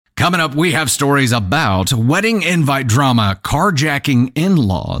Coming up, we have stories about wedding invite drama, carjacking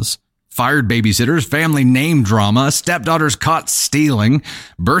in-laws, fired babysitters, family name drama, stepdaughters caught stealing,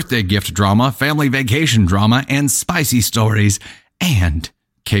 birthday gift drama, family vacation drama, and spicy stories, and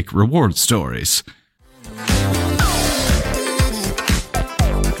cake reward stories.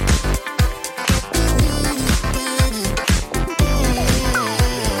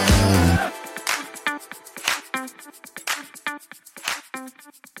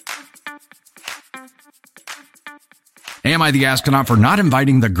 Am I the astronaut for not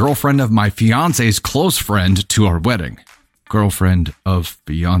inviting the girlfriend of my fiance's close friend to our wedding? Girlfriend of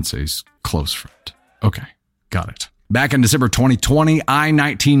fiance's close friend. Okay, got it. Back in December 2020, I,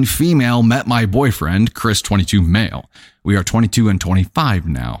 19 female, met my boyfriend, Chris, 22 male. We are 22 and 25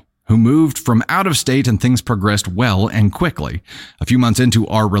 now, who moved from out of state and things progressed well and quickly. A few months into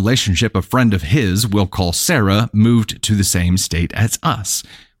our relationship, a friend of his, we'll call Sarah, moved to the same state as us.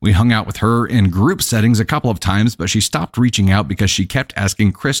 We hung out with her in group settings a couple of times, but she stopped reaching out because she kept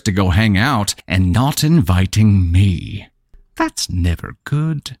asking Chris to go hang out and not inviting me. That's never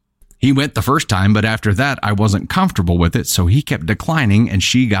good. He went the first time, but after that, I wasn't comfortable with it, so he kept declining and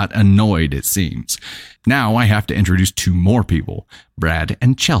she got annoyed, it seems. Now I have to introduce two more people, Brad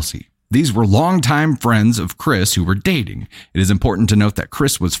and Chelsea. These were longtime friends of Chris who were dating. It is important to note that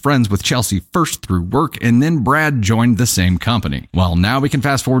Chris was friends with Chelsea first through work, and then Brad joined the same company. Well, now we can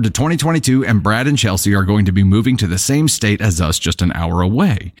fast forward to 2022, and Brad and Chelsea are going to be moving to the same state as us just an hour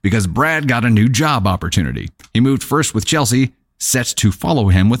away, because Brad got a new job opportunity. He moved first with Chelsea, set to follow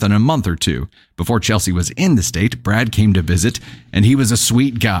him within a month or two. Before Chelsea was in the state, Brad came to visit, and he was a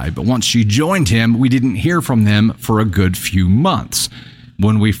sweet guy, but once she joined him, we didn't hear from them for a good few months.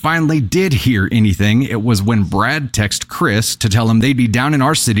 When we finally did hear anything, it was when Brad texted Chris to tell him they'd be down in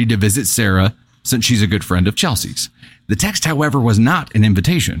our city to visit Sarah, since she's a good friend of Chelsea's. The text, however, was not an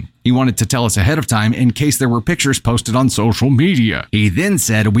invitation. He wanted to tell us ahead of time in case there were pictures posted on social media. He then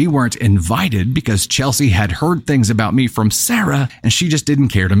said we weren't invited because Chelsea had heard things about me from Sarah and she just didn't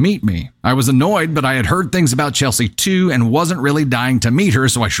care to meet me. I was annoyed, but I had heard things about Chelsea too and wasn't really dying to meet her,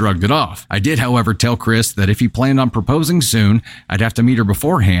 so I shrugged it off. I did, however, tell Chris that if he planned on proposing soon, I'd have to meet her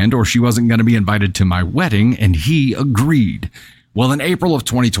beforehand or she wasn't going to be invited to my wedding, and he agreed. Well, in April of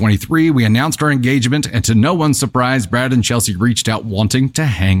 2023, we announced our engagement, and to no one's surprise, Brad and Chelsea reached out wanting to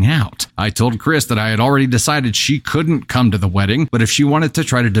hang out. I told Chris that I had already decided she couldn't come to the wedding, but if she wanted to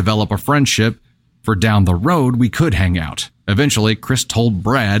try to develop a friendship for down the road, we could hang out. Eventually, Chris told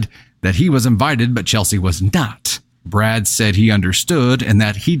Brad that he was invited, but Chelsea was not. Brad said he understood and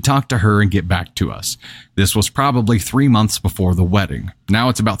that he'd talk to her and get back to us. This was probably 3 months before the wedding. Now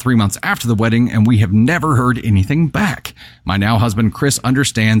it's about 3 months after the wedding, and we have never heard anything back. My now husband Chris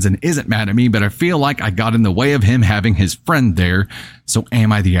understands and isn't mad at me, but I feel like I got in the way of him having his friend there. So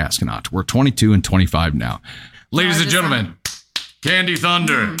am I the astronaut? We're 22 and 25 now. Ladies and gentlemen, Candy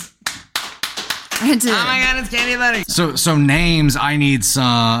Thunder. Oh my God, it's Candy Thunder. So names, I need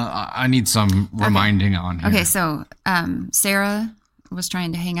some reminding on here. Okay, so Sarah was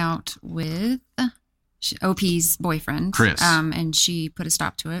trying to hang out with OP's boyfriend, Chris, and she put a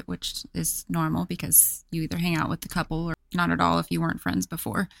stop to it, which is normal because you either hang out with the couple or not at all if you weren't friends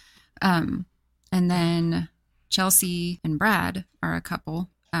before. And then Chelsea and Brad are a couple,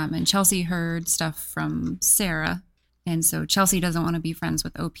 and Chelsea heard stuff from Sarah. And so Chelsea doesn't want to be friends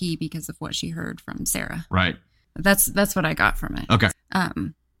with OP because of what she heard from Sarah. Right. That's what I got from it. Okay.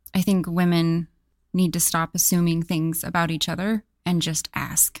 I think women need to stop assuming things about each other and just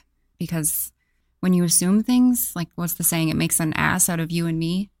ask. Because when you assume things, like what's the saying? It makes an ass out of you and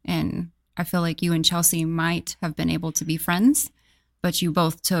me. And I feel like you and Chelsea might have been able to be friends, but you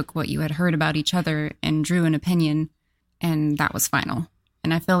both took what you had heard about each other and drew an opinion, and that was final.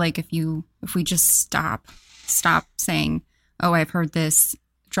 And I feel like if we just stop saying, oh, I've heard this,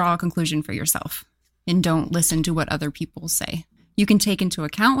 draw a conclusion for yourself and don't listen to what other people say. You can take into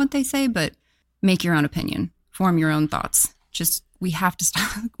account what they say, but make your own opinion, form your own thoughts. We have to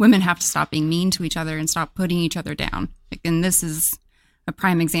stop, women have to stop being mean to each other and stop putting each other down. And this is a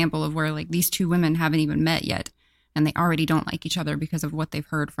prime example of where these two women haven't even met yet and they already don't like each other because of what they've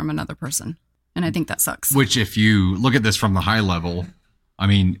heard from another person. And I think that sucks. Which, if you look at this from the high level, I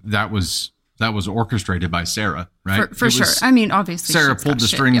mean, that was orchestrated by Sarah, right? For sure. I mean, obviously Sarah pulled the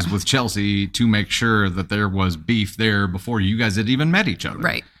strings with Chelsea to make sure that there was beef there before you guys had even met each other.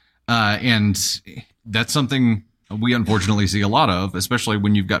 Right. And that's something we unfortunately see a lot of, especially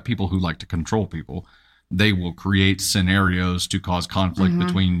when you've got people who like to control people. They will create scenarios to cause conflict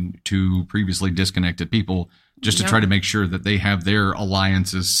between two previously disconnected people just to try to make sure that they have their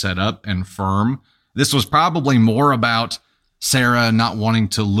alliances set up and firm. This was probably more about Sarah not wanting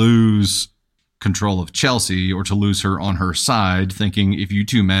to lose control of Chelsea or to lose her on her side, thinking if you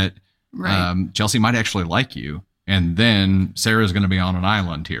two met, Chelsea might actually like you. And then Sarah's going to be on an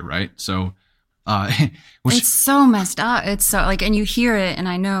island here, right? So it's so messed up. It's so like, and you hear it, and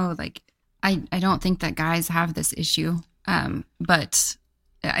I know, like, I don't think that guys have this issue, but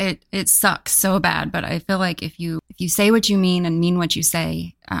it sucks so bad. But I feel like if you say what you mean and mean what you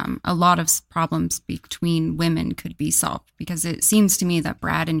say, a lot of problems between women could be solved, because it seems to me that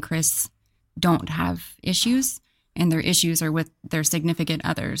Brad and Chris don't have issues, and their issues are with their significant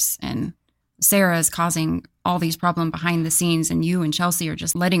others. And Sarah is causing all these problems behind the scenes, and you and Chelsea are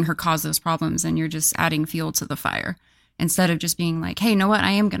just letting her cause those problems, and you're just adding fuel to the fire instead of just being like, hey, you know what?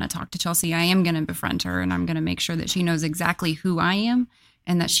 I am going to talk to Chelsea. I am going to befriend her, and I'm going to make sure that she knows exactly who I am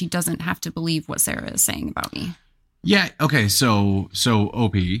and that she doesn't have to believe what Sarah is saying about me. Yeah. Okay. So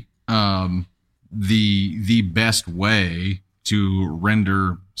OP, the best way to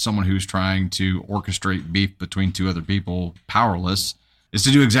render someone who's trying to orchestrate beef between two other people powerless is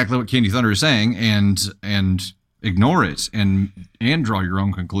to do exactly what Candy Thunder is saying and ignore it and draw your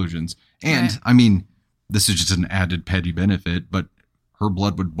own conclusions. And I mean, this is just an added petty benefit, but her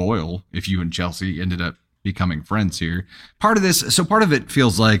blood would boil if you and Chelsea ended up becoming friends here. Part of it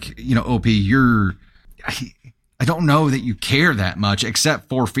feels like, OP, I don't know that you care that much, except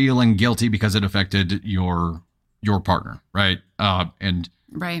for feeling guilty because it affected your partner, right? And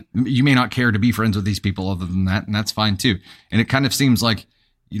you may not care to be friends with these people other than that, and that's fine too. And it kind of seems like,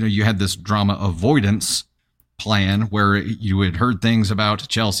 you had this drama avoidance plan where you had heard things about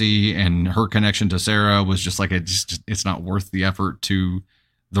Chelsea and her connection to Sarah was just like, it's not worth the effort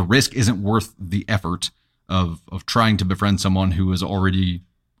the risk isn't worth the effort of trying to befriend someone who has already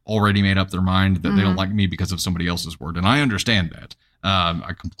made up their mind that they don't like me because of somebody else's word. And I understand that.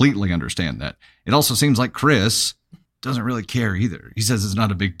 I completely understand that. It also seems like Chris doesn't really care either. He says it's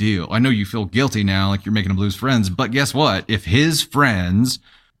not a big deal. I know you feel guilty now, like you're making him lose friends, but guess what? If his friends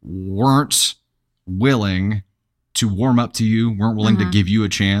weren't willing to warm up to you, weren't willing to give you a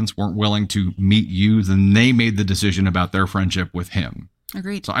chance, weren't willing to meet you, then they made the decision about their friendship with him.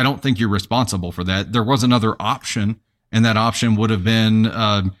 Agreed. So I don't think you're responsible for that. There was another option, and that option would have been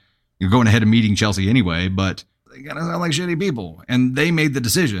you're going ahead and meeting Chelsea anyway, but they gotta sound like shitty people, and they made the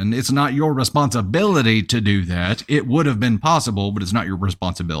decision. It's not your responsibility to do that. It would have been possible, but it's not your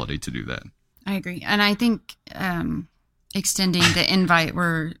responsibility to do that. I agree. And I think extending the invite,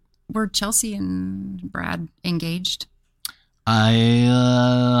 were Chelsea and Brad engaged?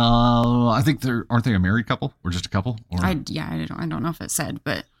 I think aren't they a married couple or just a couple? Or? I don't know if it said,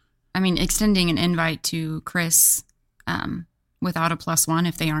 but I mean, extending an invite to Chris without a +1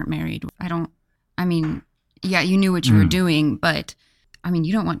 if they aren't married. You knew what you were doing, but I mean,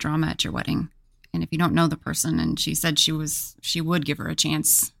 you don't want drama at your wedding. And if you don't know the person, and she said she would give her a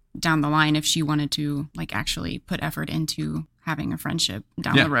chance down the line if she wanted to, like, actually put effort into having a friendship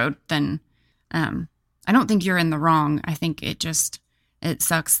down the road, then I don't think you're in the wrong. I think it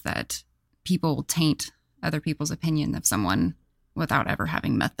sucks that people taint other people's opinion of someone without ever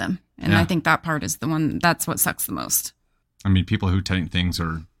having met them. And I think that part is that's what sucks the most. I mean, people who taint things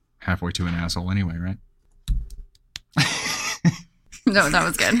are halfway to an asshole anyway, right? No, that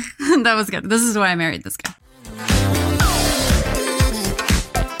was good. That was good. This is why I married this guy.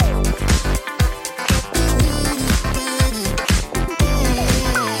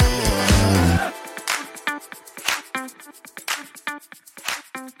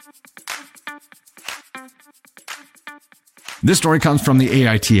 This story comes from the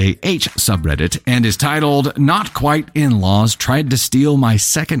AITAH subreddit and is titled, "Not Quite In-Laws Tried to Steal My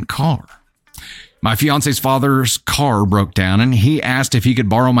Second Car." My fiance's father's car broke down, and he asked if he could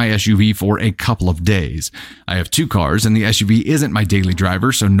borrow my SUV for a couple of days. I have 2 cars, and the SUV isn't my daily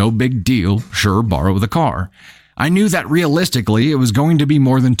driver, so no big deal. Sure, borrow the car. I knew that realistically it was going to be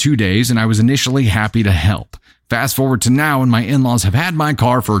more than 2 days, and I was initially happy to help. Fast forward to now, and my in-laws have had my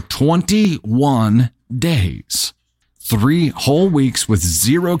car for 21 days. 3 whole weeks with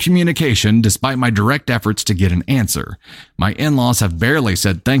zero communication despite my direct efforts to get an answer. My in-laws have barely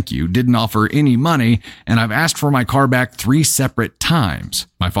said thank you, didn't offer any money, and I've asked for my car back 3 separate times.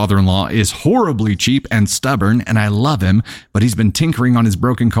 My father-in-law is horribly cheap and stubborn, and I love him, but he's been tinkering on his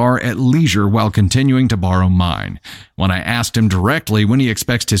broken car at leisure while continuing to borrow mine. When I asked him directly when he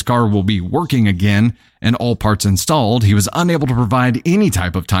expects his car will be working again and all parts installed, he was unable to provide any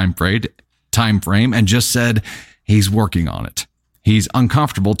type of time frame and just said, he's working on it. He's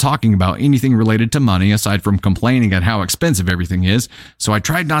uncomfortable talking about anything related to money aside from complaining at how expensive everything is, so I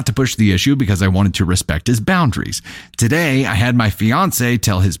tried not to push the issue because I wanted to respect his boundaries. Today, I had my fiance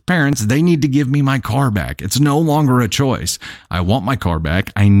tell his parents they need to give me my car back. It's no longer a choice. I want my car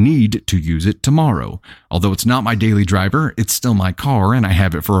back. I need to use it tomorrow. Although it's not my daily driver, it's still my car and I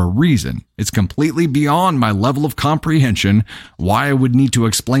have it for a reason. It's completely beyond my level of comprehension why I would need to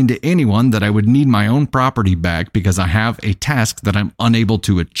explain to anyone that I would need my own property back because I have a task that I'm unable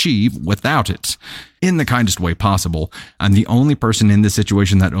to achieve without it. In the kindest way possible, I'm the only person in this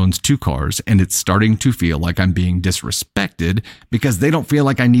situation that owns 2 cars, and it's starting to feel like I'm being disrespected because they don't feel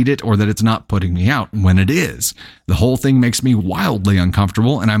like I need it or that it's not putting me out when it is. The whole thing makes me wildly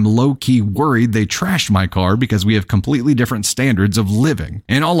uncomfortable, and I'm low-key worried they trashed my car because we have completely different standards of living.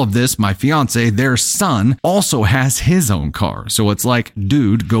 In all of this, my fiance, their son, also has his own car, so it's like,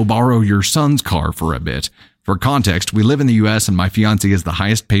 dude, go borrow your son's car for a bit. For context, we live in the US and my fiance is the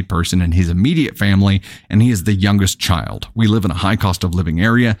highest paid person in his immediate family and he is the youngest child. We live in a high cost of living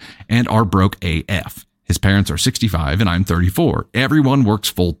area and are broke AF. His parents are 65 and I'm 34. Everyone works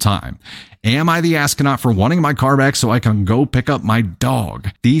full time. Am I the astronaut for wanting my car back so I can go pick up my dog?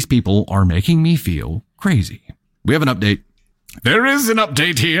 These people are making me feel crazy. We have an update. There is an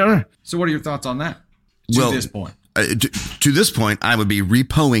update here. So what are your thoughts on that? To this point. To this point, I would be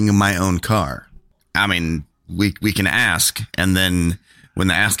repoing my own car. I mean, we can ask, and then when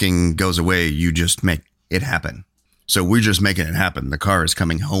the asking goes away, you just make it happen. So we're just making it happen. The car is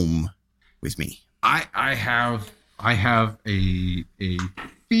coming home with me. I have a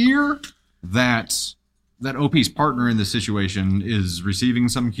fear that OP's partner in this situation is receiving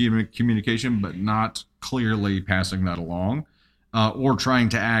some communication, but not clearly passing that along, or trying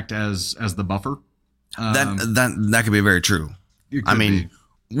to act as the buffer. That could be very true. I mean,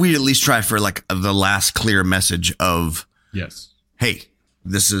 we at least try for like the last clear message of, yes, hey,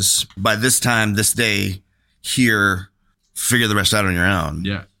 this is by this time, this day here, figure the rest out on your own.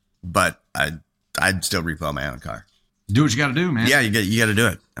 Yeah. But I'd still repo my own car. Do what you got to do, man. Yeah, you got to do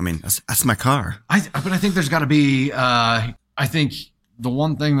it. I mean, that's my car. But I think there's got to be, I think the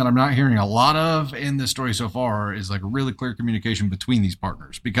one thing that I'm not hearing a lot of in this story so far is like really clear communication between these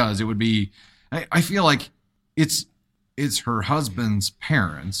partners, because it would be, I feel like it's her husband's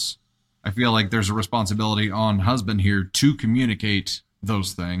parents. I feel like there's a responsibility on husband here to communicate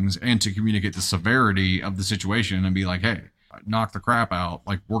those things and to communicate the severity of the situation and be like, hey, knock the crap out.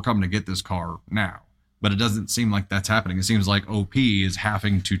 Like, we're coming to get this car now. But it doesn't seem like that's happening. It seems like OP is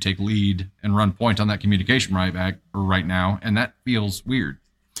having to take lead and run point on that communication right now. And that feels weird.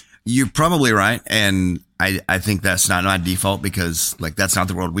 You're probably right. And I think that's not my default, because like, that's not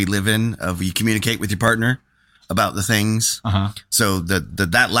the world we live in, of you communicate with your partner about the things. Uh-huh. So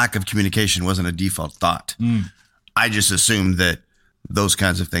that lack of communication wasn't a default thought. I just assumed that those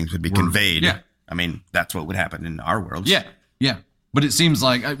kinds of things would be conveyed. Yeah. I mean, that's what would happen in our world. Yeah. Yeah. But it seems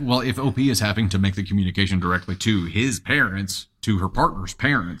like, well, if OP is having to make the communication directly to his parents, to her partner's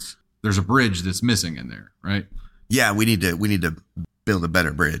parents, there's a bridge that's missing in there, right? Yeah, we need to build a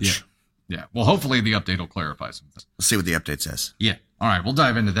better bridge. Yeah. Well, hopefully the update will clarify some things. Let's see what the update says. Yeah. All right, we'll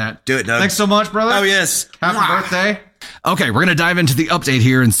dive into that. Do it, Doug. Thanks so much, brother. Oh, yes. Happy birthday. Okay, we're going to dive into the update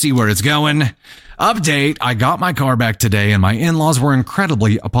here and see where it's going. Update, I got my car back today and my in-laws were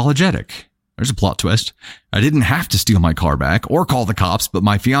incredibly apologetic. There's a plot twist. I didn't have to steal my car back or call the cops, but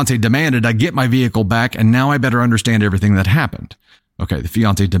my fiance demanded I get my vehicle back, and now I better understand everything that happened. Okay, the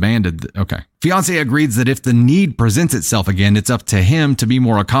fiance demanded. Fiance agrees that if the need presents itself again, it's up to him to be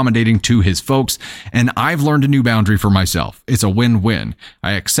more accommodating to his folks, and I've learned a new boundary for myself. It's a win-win.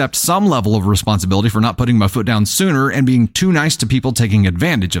 I accept some level of responsibility for not putting my foot down sooner and being too nice to people taking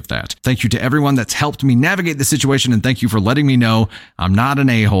advantage of that. Thank you to everyone that's helped me navigate the situation, and thank you for letting me know I'm not an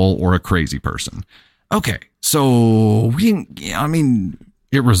a-hole or a crazy person. Okay, so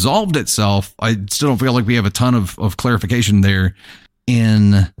it resolved itself. I still don't feel like we have a ton of clarification there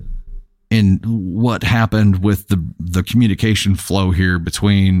in what happened with the communication flow here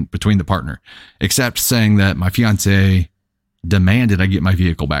between the partner, except saying that my fiance demanded I get my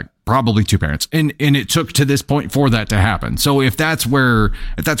vehicle back, probably 2 parents. And it took to this point for that to happen. So if that's where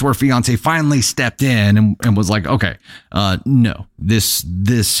fiance finally stepped in and was like, okay, no,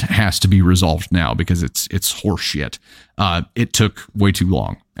 this has to be resolved now because it's horseshit. It took way too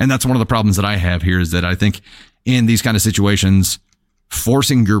long. And that's one of the problems that I have here, is that I think in these kind of situations,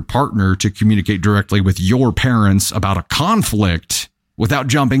 forcing your partner to communicate directly with your parents about a conflict without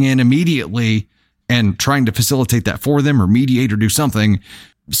jumping in immediately and trying to facilitate that for them or mediate or do something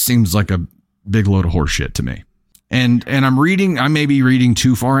seems like a big load of horseshit to me. And I may be reading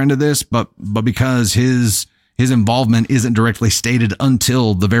too far into this, but because his his involvement isn't directly stated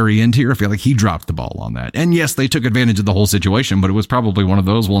until the very end here. I feel like he dropped the ball on that. And yes, they took advantage of the whole situation, but it was probably one of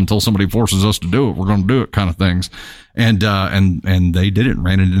those, well, until somebody forces us to do it, we're going to do it kind of things. And they did it and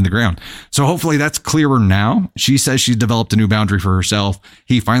ran it in the ground. So hopefully that's clearer now. She says she's developed a new boundary for herself.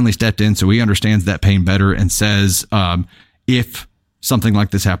 He finally stepped in, so he understands that pain better and says, if something like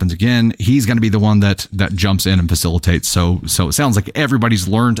this happens again, he's going to be the one that jumps in and facilitates. So it sounds like everybody's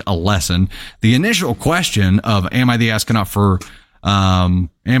learned a lesson. The initial question of, am I the astronaut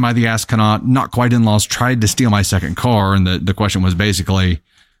not quite in-laws tried to steal my second car? And the question was basically,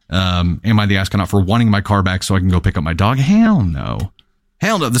 am I the astronaut for wanting my car back so I can go pick up my dog? Hell no.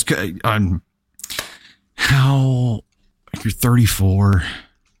 You're 34.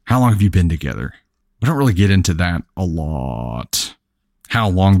 How long have you been together? We don't really get into that a lot. How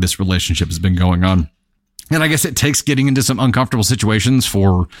long this relationship has been going on. And I guess it takes getting into some uncomfortable situations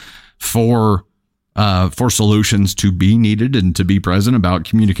for solutions to be needed and to be present about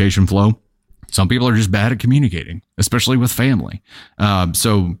communication flow. Some people are just bad at communicating, especially with family.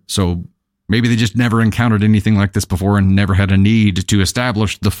 So maybe they just never encountered anything like this before and never had a need to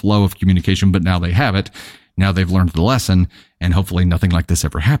establish the flow of communication, but now they have it. Now they've learned the lesson, and hopefully nothing like this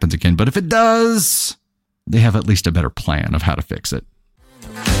ever happens again. But if it does, they have at least a better plan of how to fix it.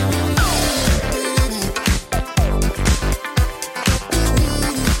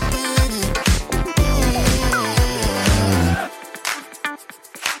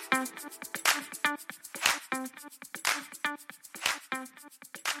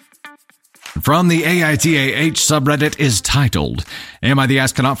 From the AITAH subreddit is titled, Am I the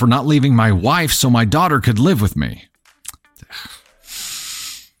astronaut for not leaving my wife so my daughter could live with me?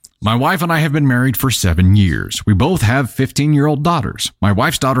 My wife and I have been married for 7 years. We both have 15-year-old daughters. My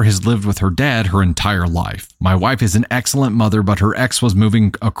wife's daughter has lived with her dad her entire life. My wife is an excellent mother, but her ex was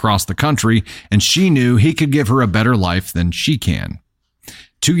moving across the country, and she knew he could give her a better life than she can.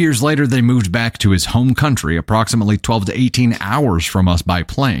 2 years later, they moved back to his home country, approximately 12 to 18 hours from us by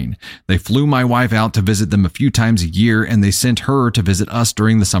plane. They flew my wife out to visit them a few times a year, and they sent her to visit us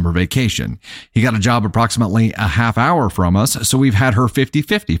during the summer vacation. He got a job approximately a half hour from us, so we've had her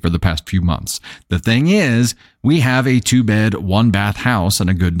 50-50 for the past few months. The thing is, we have a 2-bed, 1-bath house in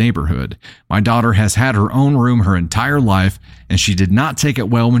a good neighborhood. My daughter has had her own room her entire life, and she did not take it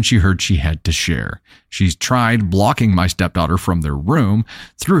well when she heard she had to share. She's tried blocking my stepdaughter from their room,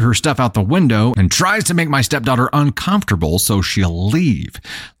 threw her stuff out the window, and tries to make my stepdaughter uncomfortable so she'll leave.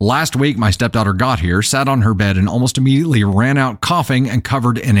 Last week, my stepdaughter got here, sat on her bed, and almost immediately ran out coughing and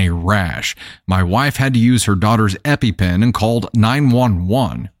covered in a rash. My wife had to use her daughter's EpiPen and called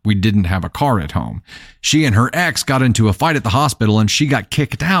 911. We didn't have a car at home. She and her ex got into a fight at the hospital and she got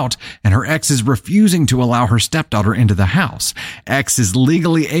kicked out, and her ex is refusing to allow her stepdaughter into the house. Ex is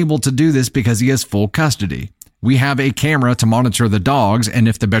legally able to do this because he has full custody. We have a camera to monitor the dogs, and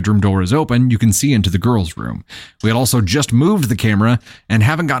if the bedroom door is open, you can see into the girls' room. We had also just moved the camera and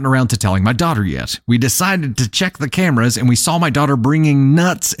haven't gotten around to telling my daughter yet. We decided to check the cameras, and we saw my daughter bringing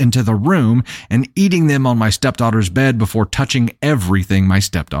nuts into the room and eating them on my stepdaughter's bed before touching everything my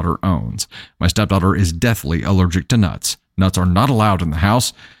stepdaughter owns. My stepdaughter is deathly allergic to nuts. Nuts are not allowed in the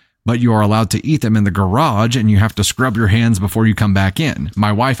house, but you are allowed to eat them in the garage, and you have to scrub your hands before you come back in.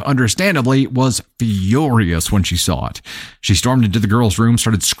 My wife, understandably, was furious when she saw it. She stormed into the girls' room,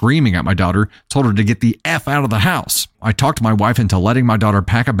 started screaming at my daughter, told her to get the F out of the house. I talked my wife into letting my daughter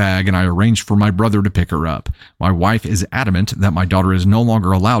pack a bag, and I arranged for my brother to pick her up. My wife is adamant that my daughter is no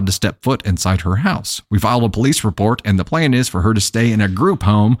longer allowed to step foot inside her house. We filed a police report, and the plan is for her to stay in a group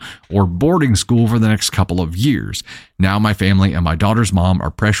home or boarding school for the next couple of years. Now my family and my daughter's mom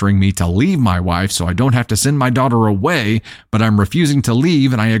are pressuring me to leave my wife so I don't have to send my daughter away, but I'm refusing to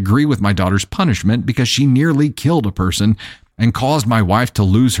leave, and I agree with my daughter's punishment because she nearly killed a person and caused my wife to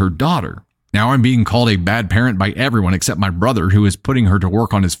lose her daughter. Now I'm being called a bad parent by everyone except my brother, who is putting her to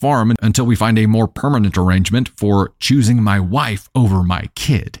work on his farm until we find a more permanent arrangement for choosing my wife over my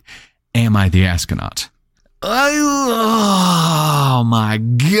kid. Am I the astronaut? Oh my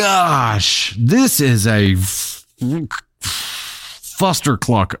gosh. This is a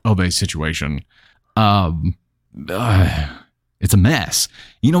fustercluck of a situation. It's a mess.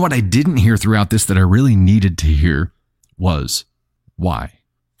 You know what I didn't hear throughout this that I really needed to hear was why.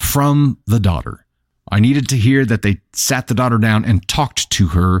 From the daughter. I needed to hear that they sat the daughter down and talked to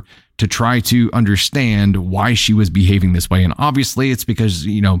her to try to understand why she was behaving this way. And obviously it's because,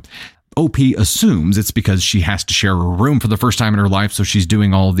 OP assumes it's because she has to share a room for the first time in her life, so she's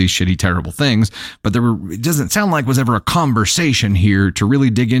doing all of these shitty, terrible things. But it doesn't sound like was ever a conversation here to really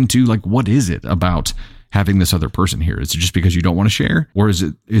dig into, like, what is it about having this other person here? Is it just because you don't want to share? Or is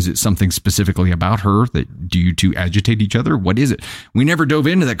it something specifically about her that do you two agitate each other? What is it? We never dove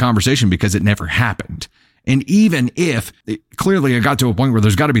into that conversation because it never happened. And even if clearly it got to a point where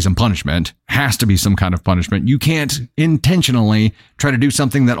there's got to be some punishment, has to be some kind of punishment. You can't intentionally try to do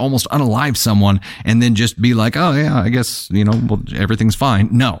something that almost unalives someone and then just be like, oh yeah, I guess, well, everything's fine.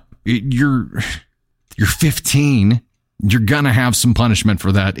 No, you're 15. You're going to have some punishment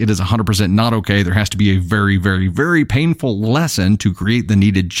for that. It is 100% not okay. There has to be a very, very, very painful lesson to create the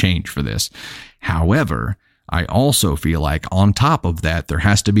needed change for this. However, I also feel like on top of that, there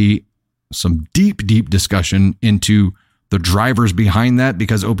has to be some deep, deep discussion into the drivers behind that,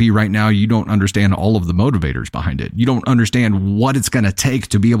 because OP, right now, you don't understand all of the motivators behind it. You don't understand what it's going to take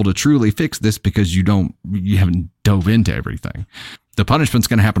to be able to truly fix this because you haven't dove into everything. The punishment's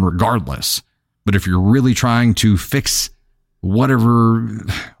going to happen regardless. But if you're really trying to fix whatever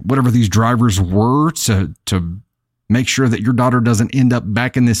these drivers were to make sure that your daughter doesn't end up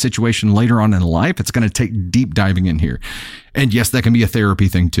back in this situation later on in life, it's going to take deep diving in here. And yes, that can be a therapy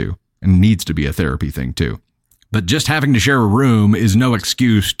thing too. And needs to be a therapy thing too. But just having to share a room is no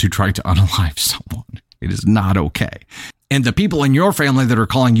excuse to try to unalive someone. It is not okay. And the people in your family that are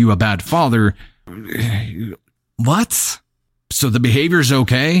calling you a bad father, what? So the behavior is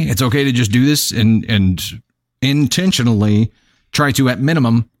okay? It's okay to just do this and intentionally try to, at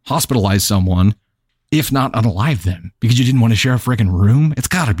minimum, hospitalize someone, if not unalive them, because you didn't want to share a freaking room? It's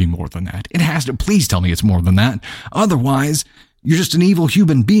got to be more than that. It has to. Please tell me it's more than that. Otherwise, you're just an evil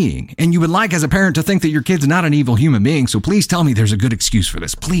human being, and you would like as a parent to think that your kid's not an evil human being. So please tell me there's a good excuse for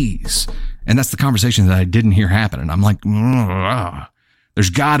this, please. And that's the conversation that I didn't hear happen. And I'm like, there's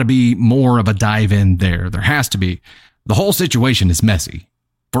got to be more of a dive in there. There has to be. The whole situation is messy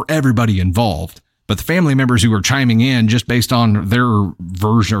for everybody involved, but the family members who are chiming in just based on their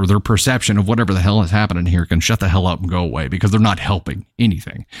version or their perception of whatever the hell is happening here can shut the hell up and go away, because they're not helping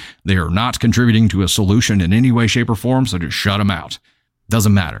anything. They are not contributing to a solution in any way, shape, or form, so just shut them out.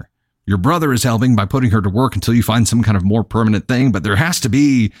 Doesn't matter. Your brother is helping by putting her to work until you find some kind of more permanent thing, but there has to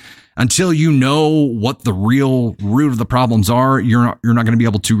be, until you know what the real root of the problems are, you're not going to be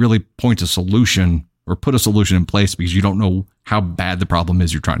able to really point a solution or put a solution in place, because you don't know how bad the problem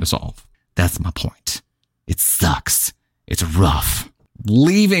is you're trying to solve. That's my point. It sucks. It's rough.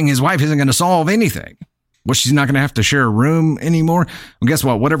 Leaving his wife isn't going to solve anything. Well, she's not going to have to share a room anymore. Well, guess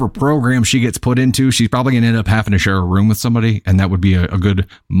what? Whatever program she gets put into, she's probably going to end up having to share a room with somebody. And that would be a good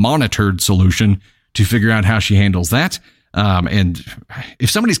monitored solution to figure out how she handles that. And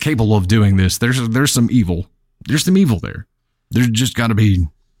if somebody's capable of doing this, there's some evil. There's some evil there. There's got to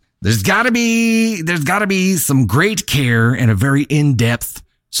be some great care and a very in-depth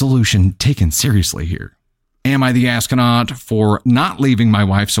solution taken seriously here. Am I the astronaut for not leaving my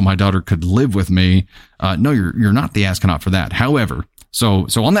wife so my daughter could live with me? No, you're not the astronaut for that. However, so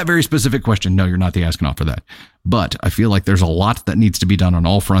on that very specific question, no, you're not the astronaut for that. But I feel like there's a lot that needs to be done on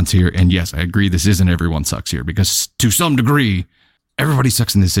all fronts here. And yes, I agree, this isn't everyone sucks here, because to some degree, everybody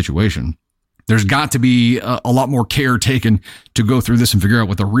sucks in this situation. There's got to be a lot more care taken to go through this and figure out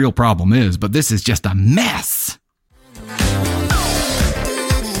what the real problem is. But this is just a mess.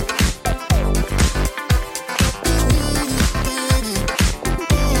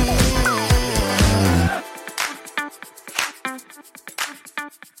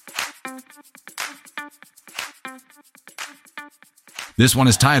 This one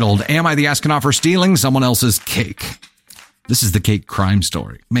is titled, Am I the Astronaut for Stealing Someone Else's Cake? This is the cake crime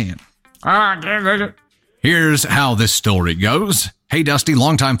story. Man. Here's how this story goes. Hey, Dusty,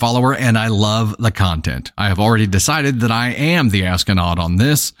 longtime follower, and I love the content. I have already decided that I am the astronaut on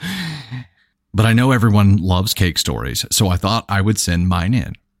this, but I know everyone loves cake stories, so I thought I would send mine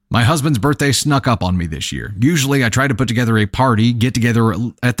in. My husband's birthday snuck up on me this year. Usually I try to put together a party, get together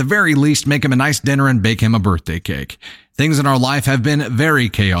at the very least, make him a nice dinner, and bake him a birthday cake. Things in our life have been very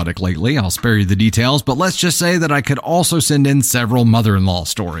chaotic lately. I'll spare you the details, but let's just say that I could also send in several mother-in-law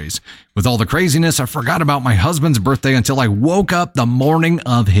stories. With all the craziness, I forgot about my husband's birthday until I woke up the morning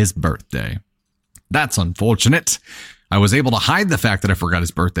of his birthday. That's unfortunate. I was able to hide the fact that I forgot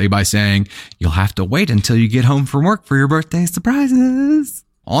his birthday by saying, "You'll have to wait until you get home from work for your birthday surprises."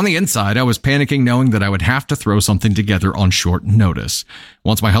 On the inside, I was panicking knowing that I would have to throw something together on short notice.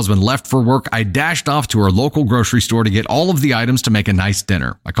 Once my husband left for work, I dashed off to our local grocery store to get all of the items to make a nice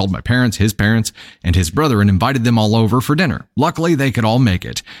dinner. I called my parents, and his brother and invited them all over for dinner. Luckily, they could all make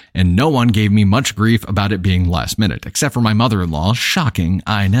it, and no one gave me much grief about it being last minute, except for my mother-in-law. Shocking,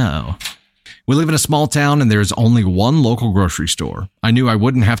 I know. We live in a small town and there's only one local grocery store. I knew I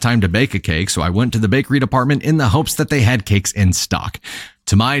wouldn't have time to bake a cake, so I went to the bakery department in the hopes that they had cakes in stock.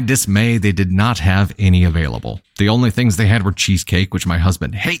 To my dismay, they did not have any available. The only things they had were cheesecake, which my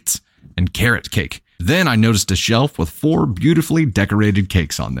husband hates, and carrot cake. Then I noticed a shelf with 4 beautifully decorated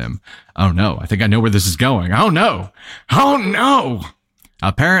cakes on them. Oh no, I think I know where this is going. Oh no! Oh no!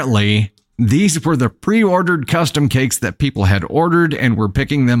 Apparently, these were the pre-ordered custom cakes that people had ordered and were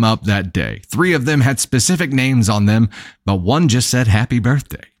picking them up that day. 3 of them had specific names on them, but one just said happy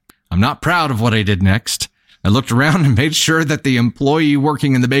birthday. I'm not proud of what I did next. I looked around and made sure that the employee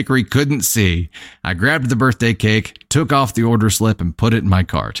working in the bakery couldn't see. I grabbed the birthday cake, took off the order slip, and put it in my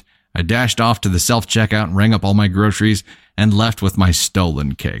cart. I dashed off to the self-checkout and rang up all my groceries and left with my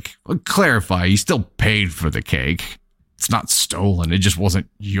stolen cake. Clarify, you still paid for the cake. It's not stolen. It just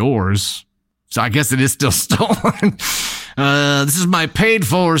wasn't yours. So I guess it is still stolen. This is my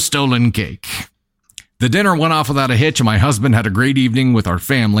paid-for stolen cake. The dinner went off without a hitch, and my husband had a great evening with our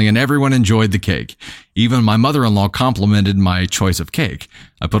family, and everyone enjoyed the cake. Even my mother-in-law complimented my choice of cake.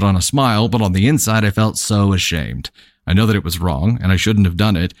 I put on a smile, but on the inside, I felt so ashamed. I know that it was wrong, and I shouldn't have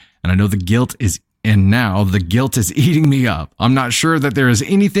done it, and I know now the guilt is eating me up. I'm not sure that there is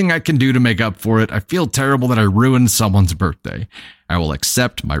anything I can do to make up for it. I feel terrible that I ruined someone's birthday. I will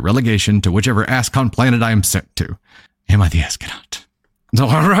accept my relegation to whichever Ascon planet I am sent to. Am I the astronaut?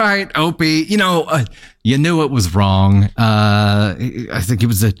 All right, Opie. You knew it was wrong. I think it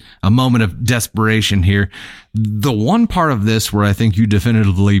was a moment of desperation here. The one part of this where I think you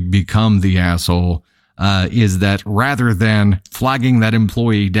definitively become the asshole is that rather than flagging that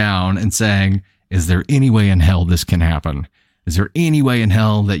employee down and saying, is there any way in hell this can happen? Is there any way in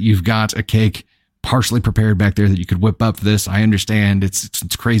hell that you've got a cake partially prepared back there that you could whip up for this? I understand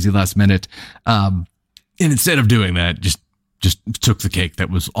it's crazy last minute. And instead of doing that, just took the cake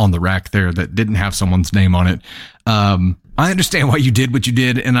that was on the rack there that didn't have someone's name on it. I understand why you did what you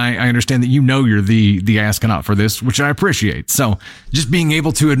did, and I understand that you're the astronaut for this, which I appreciate. So just being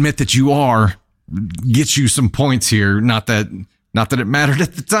able to admit that you are gets you some points here. Not that it mattered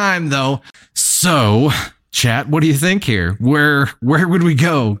at the time, though. So, chat, what do you think here? Where would we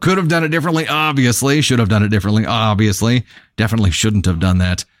go? Could have done it differently, obviously. Should have done it differently, obviously. Definitely shouldn't have done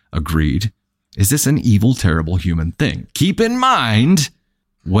that. Agreed. Is this an evil, terrible human thing? Keep in mind,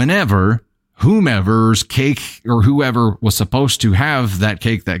 whenever whomever's cake or whoever was supposed to have that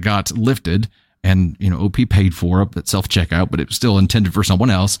cake that got lifted, and, OP paid for it at self-checkout, but it was still intended for someone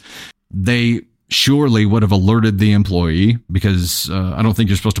else, they surely would have alerted the employee, because I don't think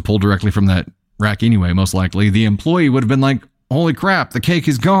you're supposed to pull directly from that rack anyway, most likely. The employee would have been like, holy crap, the cake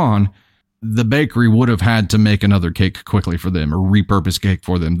is gone. The bakery would have had to make another cake quickly for them, or repurpose cake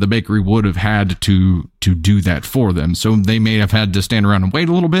for them. The bakery would have had to do that for them. So they may have had to stand around and wait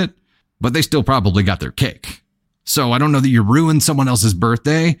a little bit, but they still probably got their cake. So I don't know that you ruined someone else's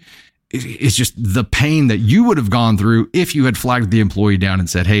birthday. It's just the pain that you would have gone through if you had flagged the employee down and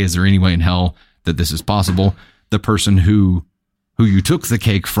said, hey, is there any way in hell that this is possible? The person who you took the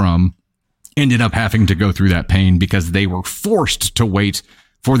cake from ended up having to go through that pain because they were forced to wait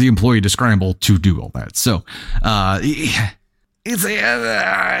for the employee to scramble to do all that. So, it's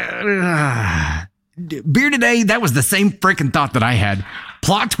beer today. That was the same freaking thought that I had.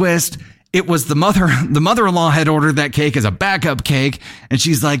 Plot twist. It was the mother-in-law had ordered that cake as a backup cake. And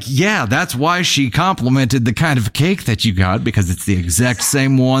she's like, yeah, that's why she complimented the kind of cake that you got, because it's the exact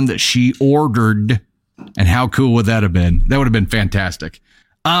same one that she ordered. And how cool would that have been? That would have been fantastic.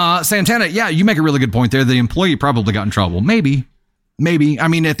 Santana, yeah, you make a really good point there. The employee probably got in trouble. Maybe. I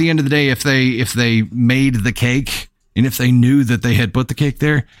mean, at the end of the day, if they made the cake and if they knew that they had put the cake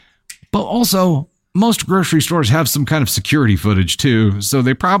there, but also most grocery stores have some kind of security footage too. So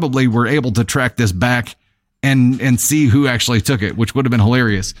they probably were able to track this back and see who actually took it, which would have been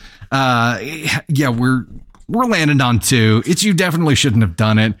hilarious. Yeah, we're landing on 2. You definitely shouldn't have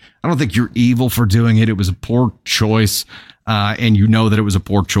done it. I don't think you're evil for doing it. It was a poor choice. And you know that it was a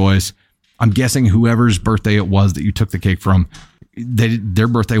poor choice. I'm guessing whoever's birthday it was that you took the cake from, their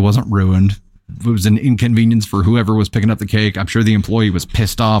birthday wasn't ruined. It was an inconvenience for whoever was picking up the cake. I'm sure the employee was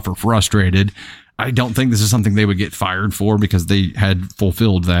pissed off or frustrated. I don't think this is something they would get fired for because they had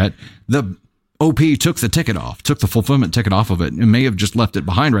fulfilled that. The OP took the fulfillment ticket off of it, and may have just left it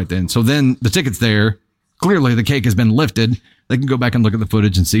behind right then. So then the ticket's there. Clearly the cake has been lifted. They can go back and look at the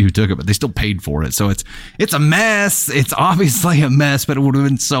footage and see who took it, but they still paid for it. So it's a mess. It's obviously a mess, but it would have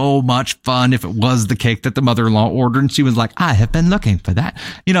been so much fun if it was the cake that the mother-in-law ordered. And she was like, I have been looking for that.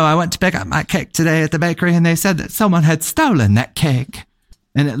 I went to pick up my cake today at the bakery and they said that someone had stolen that cake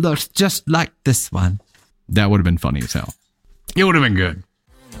and it looks just like this one. That would have been funny as hell. It would have been good.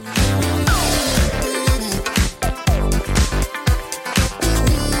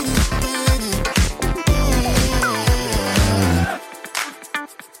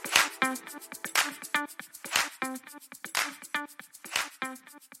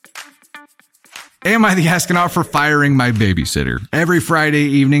 Am I the astronaut for firing my babysitter? Every Friday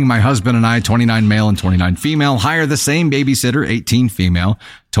evening, my husband and I, 29 male and 29 female, hire the same babysitter, 18 female,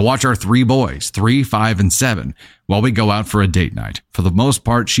 to watch our 3 boys, 3, 5, and 7, while we go out for a date night. For the most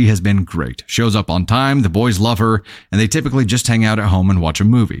part, she has been great. Shows up on time, the boys love her, and they typically just hang out at home and watch a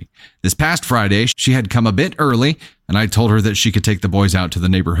movie. This past Friday, she had come a bit early, and I told her that she could take the boys out to the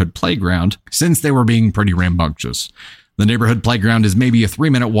neighborhood playground since they were being pretty rambunctious. The neighborhood playground is maybe a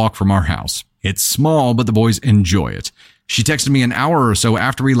 3-minute walk from our house. It's small, but the boys enjoy it. She texted me an hour or so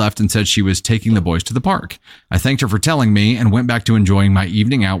after we left and said she was taking the boys to the park. I thanked her for telling me and went back to enjoying my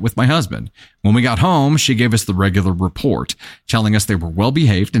evening out with my husband. When we got home, she gave us the regular report, telling us they were well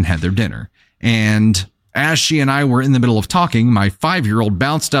behaved and had their dinner. And as she and I were in the middle of talking, my 5-year-old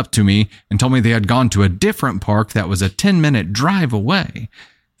bounced up to me and told me they had gone to a different park that was a 10-minute drive away.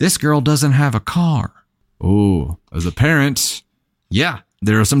 This girl doesn't have a car. Oh, as a parent, yeah,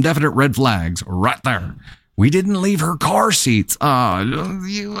 there are some definite red flags right there. We didn't leave her car seats. I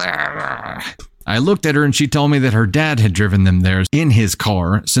looked at her and she told me that her dad had driven them there in his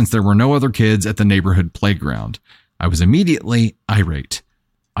car since there were no other kids at the neighborhood playground. I was immediately irate.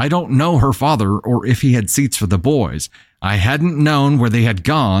 I don't know her father or if he had seats for the boys. I hadn't known where they had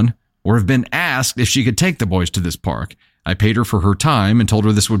gone or have been asked if she could take the boys to this park. I paid her for her time and told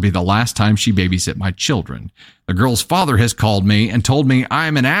her this would be the last time she babysit my children. The girl's father has called me and told me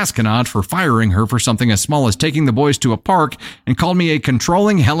I'm an astronaut for firing her for something as small as taking the boys to a park and called me a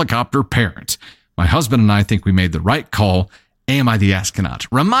controlling helicopter parent. My husband and I think we made the right call. Am I the astronaut?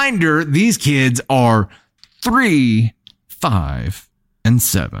 Reminder, these kids are 3, 5, and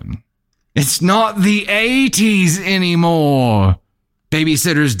 7. It's not the 80s anymore.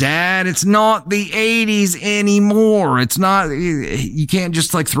 Babysitter's dad, it's not the 80s anymore. It's not, you can't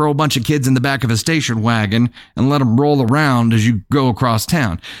just like throw a bunch of kids in the back of a station wagon and let them roll around as you go across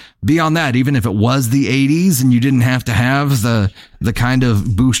town. Beyond that, even if it was the 80s and you didn't have to have the kind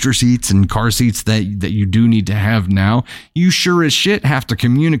of booster seats and car seats that you do need to have now, you sure as shit have to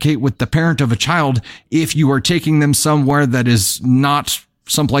communicate with the parent of a child if you are taking them somewhere that is not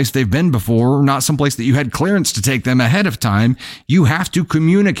someplace they've been before, not someplace that you had clearance to take them ahead of time. You have to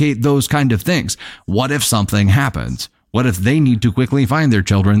communicate those kind of things. What if something happens? What if they need to quickly find their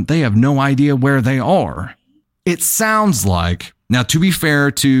children? They have no idea where they are. It sounds like, now to be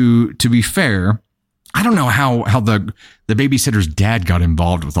fair, I don't know how the babysitter's dad got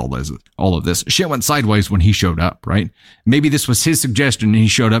involved with all of this. Shit went sideways when he showed up, right? Maybe this was his suggestion and he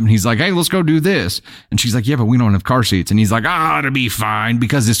showed up and he's like, hey, let's go do this. And she's like, yeah, but we don't have car seats. And he's like, it'll be fine.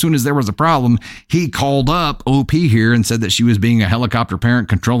 Because as soon as there was a problem, he called up OP here and said that she was being a helicopter parent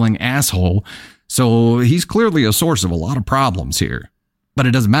controlling asshole. So he's clearly a source of a lot of problems here. But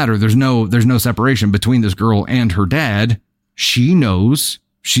it doesn't matter. There's no separation between this girl and her dad. She knows.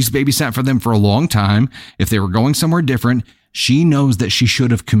 She's babysat for them for a long time. If they were going somewhere different, she knows that she should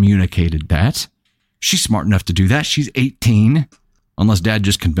have communicated that. She's smart enough to do that. She's 18, unless dad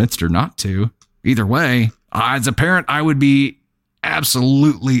just convinced her not to. Either way, as a parent, I would be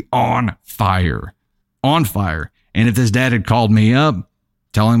absolutely on fire. On fire. And if this dad had called me up,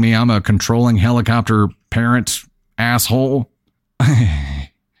 telling me I'm a controlling helicopter parent asshole,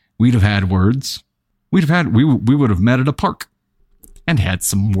 we'd have had words. We would have met at a park and had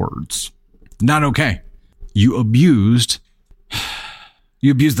some words. Not okay. You abused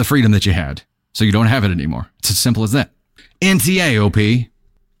the freedom that you had, so you don't have it anymore. It's as simple as that. NTA, OP.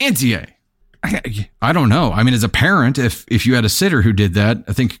 NTA. I don't know. I mean, as a parent, if you had a sitter who did that,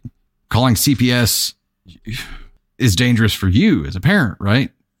 I think calling CPS is dangerous for you as a parent, right?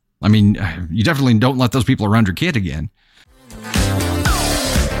 I mean, you definitely don't let those people around your kid again.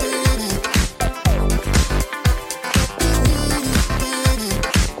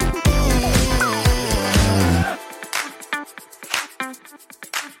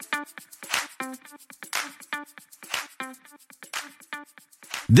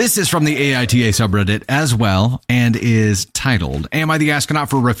 This is from the AITA subreddit as well and is titled, Am I the astronaut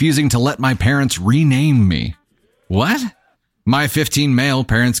for refusing to let my parents rename me? What? My 15 male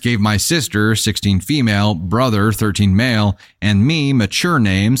parents gave my sister, 16 female, brother, 13 male, and me mature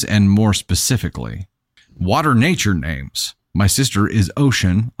names and more specifically, water nature names. My sister is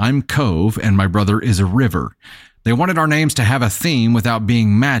Ocean, I'm Cove, and my brother is a river. They wanted our names to have a theme without being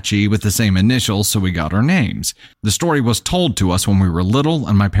matchy with the same initials, so we got our names. The story was told to us when we were little,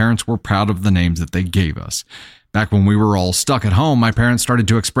 and my parents were proud of the names that they gave us. Back when we were all stuck at home, my parents started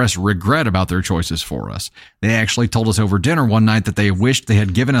to express regret about their choices for us. They actually told us over dinner one night that they wished they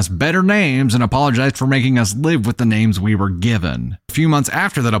had given us better names and apologized for making us live with the names we were given. A few months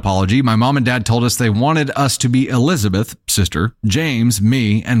after that apology, my mom and dad told us they wanted us to be Elizabeth, sister, James,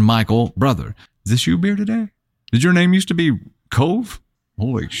 me, and Michael, brother. Is this you, Beer, today? Did your name used to be Cove?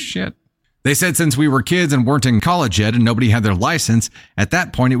 Holy shit. They said since we were kids and weren't in college yet and nobody had their license, at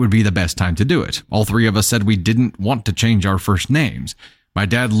that point it would be the best time to do it. All three of us said we didn't want to change our first names. My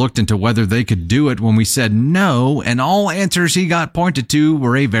dad looked into whether they could do it when we said no, and all answers he got pointed to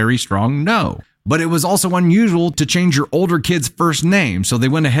were a very strong no. But it was also unusual to change your older kid's first name, so they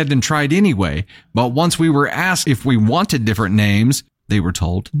went ahead and tried anyway. But once we were asked if we wanted different names, they were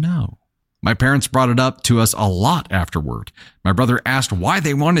told no. My parents brought it up to us a lot afterward. My brother asked why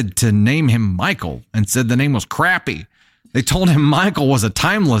they wanted to name him Michael and said the name was crappy. They told him Michael was a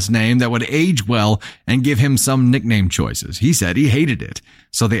timeless name that would age well and give him some nickname choices. He said he hated it,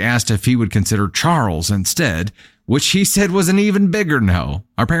 so they asked if he would consider Charles instead, which he said was an even bigger no.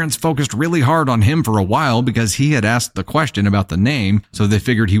 Our parents focused really hard on him for a while because he had asked the question about the name, so they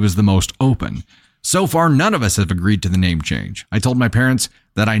figured he was the most open. So far, none of us have agreed to the name change. I told my parents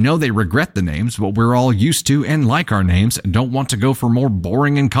that I know they regret the names, but we're all used to and like our names and don't want to go for more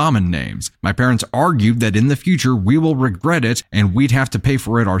boring and common names. My parents argued that in the future we will regret it and we'd have to pay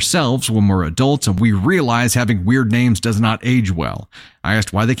for it ourselves when we're adults and we realize having weird names does not age well. I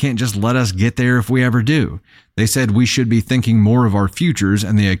asked why they can't just let us get there if we ever do. They said we should be thinking more of our futures,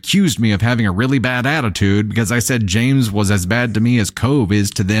 and they accused me of having a really bad attitude because I said James was as bad to me as Cove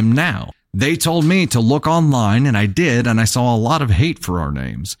is to them now. They told me to look online, and I did, and I saw a lot of hate for our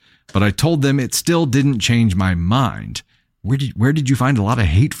names. But I told them it still didn't change my mind. Where did you find a lot of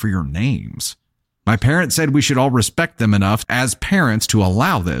hate for your names? My parents said we should all respect them enough as parents to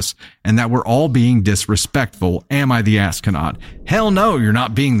allow this, and that we're all being disrespectful. Am I the astronaut? Hell no, you're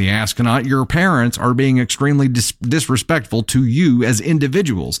not being the astronaut. Your parents are being extremely disrespectful to you as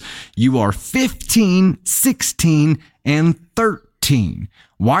individuals. You are 15, 16, and 13.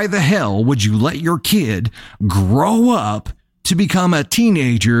 Why the hell would you let your kid grow up to become a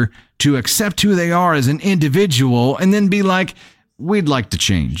teenager, to accept who they are as an individual, and then be like, we'd like to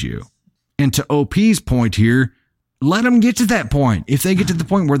change you? And to OP's point here, let them get to that point. If they get to the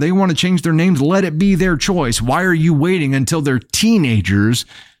point where they want to change their names, let it be their choice. Why are you waiting until they're teenagers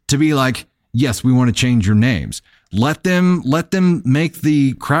to be like, yes, we want to change your names? Let them make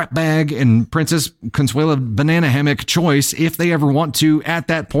the crap bag and Princess Consuela banana hammock choice if they ever want to at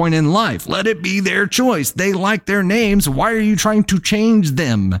that point in life. Let it be their choice. They like their names. Why are you trying to change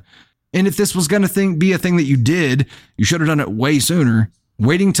them? And if this was going to be a thing that you did, you should have done it way sooner.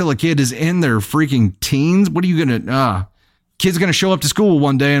 Waiting till a kid is in their freaking teens? What are you going to... Kid's going to show up to school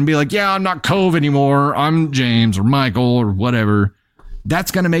one day and be like, yeah, I'm not Cove anymore. I'm James or Michael or whatever.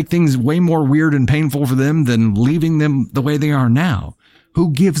 That's going to make things way more weird and painful for them than leaving them the way they are now.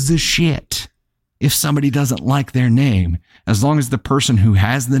 Who gives a shit if somebody doesn't like their name? As long as the person who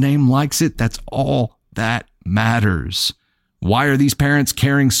has the name likes it, that's all that matters. Why are these parents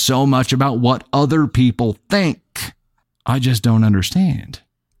caring so much about what other people think? I just don't understand.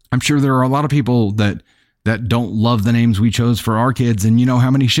 I'm sure there are a lot of people that don't love the names we chose for our kids, and you know how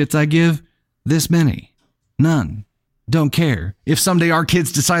many shits I give? This many. None. Don't care. If someday our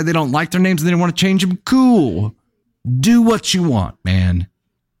kids decide they don't like their names and they want to change them, cool. Do what you want, man.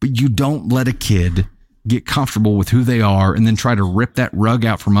 But you don't let a kid get comfortable with who they are and then try to rip that rug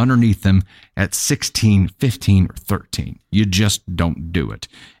out from underneath them at 16, 15, or 13. You just don't do it.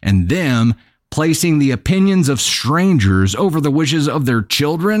 And them placing the opinions of strangers over the wishes of their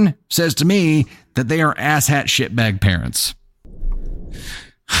children says to me that they are asshat shitbag parents.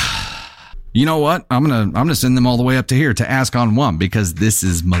 You know what? I'm gonna send them all the way up to here to Ask on One because this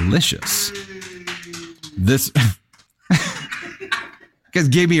is malicious. This guys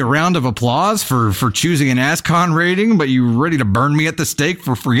gave me a round of applause for choosing an AskCon rating, but you ready to burn me at the stake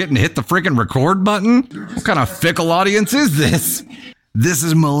for forgetting to hit the freaking record button? What kind of fickle audience is this? This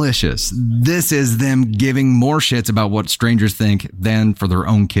is malicious. This is them giving more shits about what strangers think than for their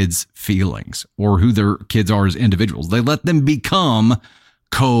own kids' feelings or who their kids are as individuals. They let them become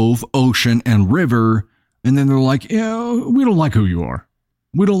Cove, Ocean, and River, and then they're like, yeah, we don't like who you are.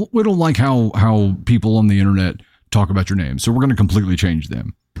 We don't like how people on the internet talk about your name, so we're going to completely change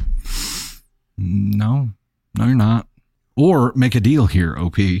them. No, you're not. Or make a deal here,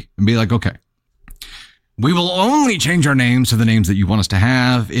 OP, and be like, okay, we will only change our names to the names that you want us to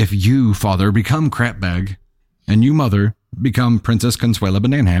have if you, father, become Crapbag, and you, mother, become Princess Consuela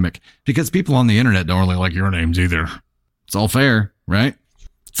Banana Hammock, because people on the internet don't really like your names either. It's all fair, right?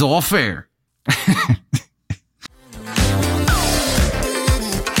 It's all fair.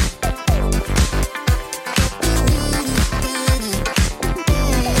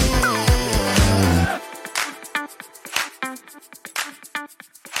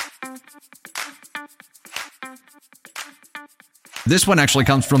 This one actually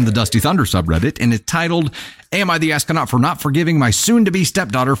comes from the Dusty Thunder subreddit and it's titled, Am I the Astronaut for Not Forgiving My Soon-to-Be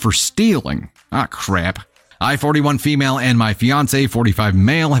Stepdaughter for Stealing? Ah, crap. I, 41 female, and my fiance, 45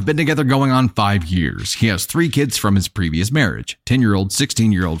 male, have been together going on 5 years. He has 3 kids from his previous marriage, 10-year-old,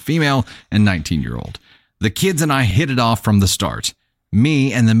 16-year-old female, and 19-year-old. The kids and I hit it off from the start.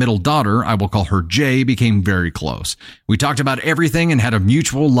 Me and the middle daughter, I will call her Jay, became very close. We talked about everything and had a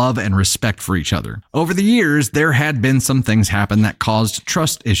mutual love and respect for each other. Over the years, there had been some things happen that caused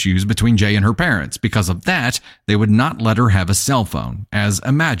trust issues between Jay and her parents. Because of that, they would not let her have a cell phone. As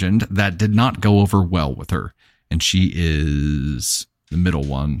imagined, that did not go over well with her. And she is the middle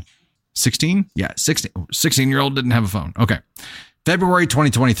one. 16? Yeah, 16. 16-year-old didn't have a phone. Okay. February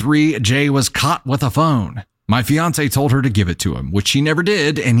 2023, Jay was caught with a phone. My fiance told her to give it to him, which she never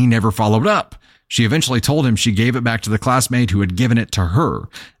did, and he never followed up. She eventually told him she gave it back to the classmate who had given it to her.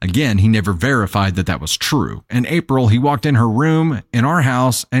 Again, he never verified that that was true. In April, he walked in her room in our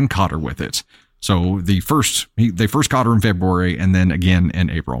house and caught her with it. So they first caught her in February and then again in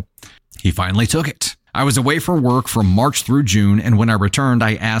April. He finally took it. I was away for work from March through June, and when I returned,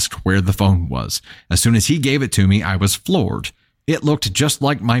 I asked where the phone was. As soon as he gave it to me, I was floored. It looked just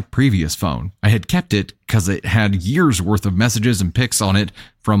like my previous phone. I had kept it because it had years worth of messages and pics on it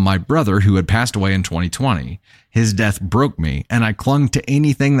from my brother who had passed away in 2020. His death broke me, and I clung to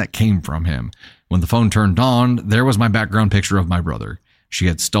anything that came from him. When the phone turned on, there was my background picture of my brother. She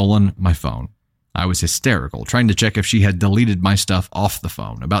had stolen my phone. I was hysterical, trying to check if she had deleted my stuff off the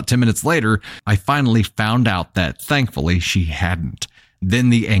phone. About 10 minutes later, I finally found out that, thankfully, she hadn't. Then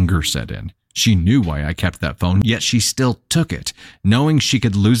the anger set in. She knew why I kept that phone, yet she still took it, knowing she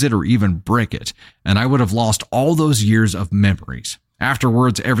could lose it or even break it, and I would have lost all those years of memories.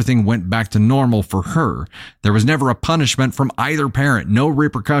 Afterwards, everything went back to normal for her. There was never a punishment from either parent, no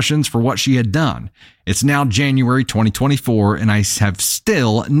repercussions for what she had done. It's now January 2024, and I have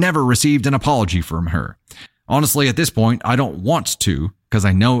still never received an apology from her. Honestly, at this point, I don't want to, because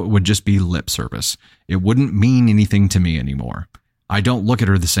I know it would just be lip service. It wouldn't mean anything to me anymore. I don't look at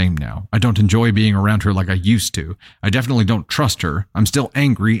her the same now. I don't enjoy being around her like I used to. I definitely don't trust her. I'm still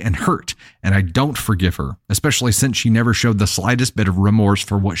angry and hurt, and I don't forgive her, especially since she never showed the slightest bit of remorse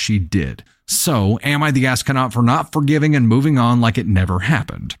for what she did. So, am I the astronaut for not forgiving and moving on like it never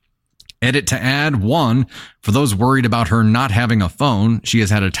happened? Edit to add 1, for those worried about her not having a phone, she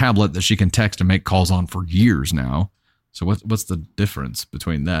has had a tablet that she can text and make calls on for years now. So what's the difference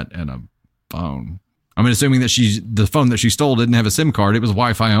between that and a phone? I'm assuming that the phone that she stole didn't have a SIM card. It was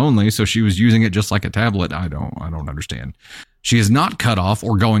Wi-Fi only, so she was using it just like a tablet. I don't understand. She is not cut off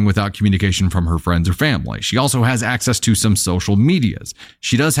or going without communication from her friends or family. She also has access to some social medias.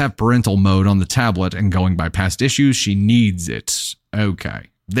 She does have parental mode on the tablet, and going by past issues, she needs it. Okay,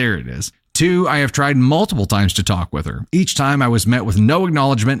 there it is. 2, I have tried multiple times to talk with her. Each time I was met with no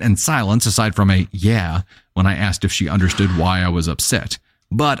acknowledgement and silence aside from a yeah when I asked if she understood why I was upset.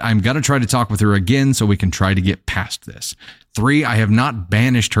 But I'm going to try to talk with her again so we can try to get past this. 3, I have not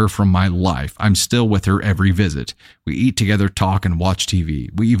banished her from my life. I'm still with her every visit. We eat together, talk, and watch TV.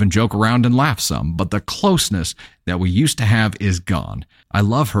 We even joke around and laugh some, but the closeness that we used to have is gone. I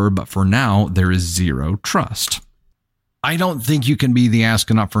love her, but for now, there is zero trust. I don't think you can be the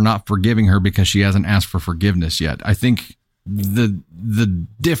astronaut for not forgiving her because she hasn't asked for forgiveness yet. I think the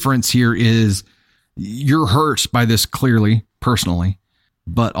difference here is you're hurt by this clearly, personally.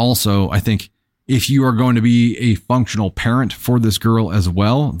 But also, I think if you are going to be a functional parent for this girl as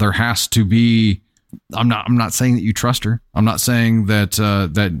well, there has to be. I'm not saying that you trust her. I'm not saying that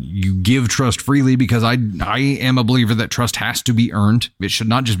that you give trust freely, because I am a believer that trust has to be earned. It should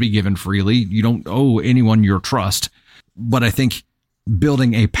not just be given freely. You don't owe anyone your trust. But I think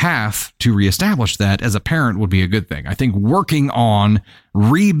building a path to reestablish that as a parent would be a good thing. I think working on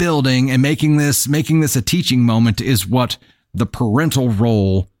rebuilding and making this a teaching moment is what the parental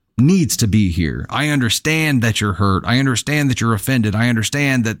role needs to be here. I understand that you're hurt. I understand that you're offended. I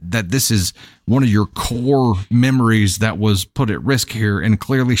understand that this is one of your core memories that was put at risk here. And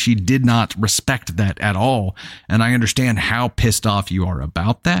clearly she did not respect that at all. And I understand how pissed off you are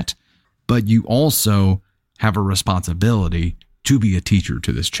about that. But you also have a responsibility to be a teacher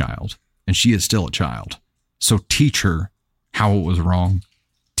to this child. And she is still a child. So teach her how it was wrong.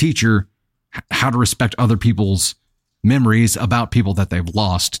 Teach her how to respect other people's memories about people that they've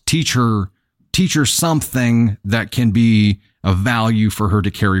lost. Teach her something that can be of value for her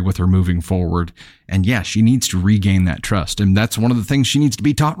to carry with her moving forward. And yeah, she needs to regain that trust. And that's one of the things she needs to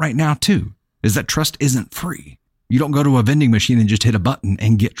be taught right now too, is that trust isn't free. You don't go to a vending machine and just hit a button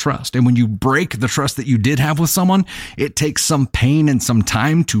and get trust. And when you break the trust that you did have with someone, it takes some pain and some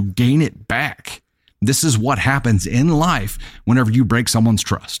time to gain it back. This is what happens in life whenever you break someone's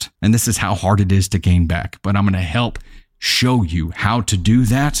trust. And this is how hard it is to gain back. But I'm going to help show you how to do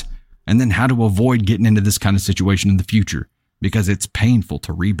that and then how to avoid getting into this kind of situation in the future, because it's painful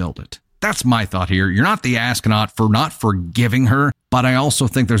to rebuild it. That's my thought here. You're not the astronaut for not forgiving her, but I also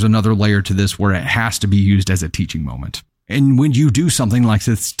think there's another layer to this where it has to be used as a teaching moment. And when you do something like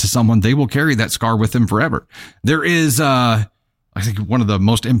this to someone, they will carry that scar with them forever. There is, I think one of the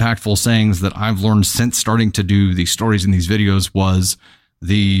most impactful sayings that I've learned since starting to do these stories in these videos was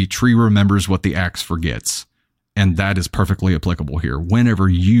the tree remembers what the axe forgets. And that is perfectly applicable here. Whenever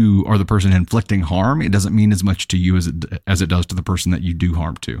you are the person inflicting harm, it doesn't mean as much to you as it does to the person that you do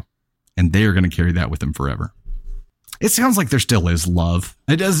harm to. And they are going to carry that with them forever. It sounds like there still is love.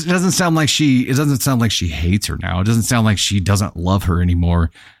 It doesn't sound like she hates her now. It doesn't sound like she doesn't love her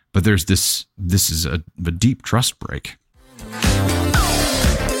anymore. But there's this is a deep trust break.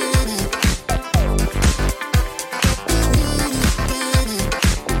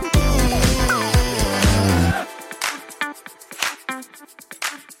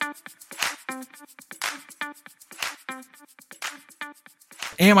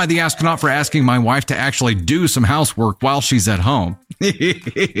 Am I the astronaut for asking my wife to actually do some housework while she's at home?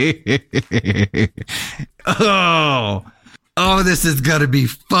 Oh, this is gonna be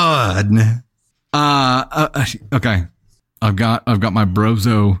fun. Okay. I've got my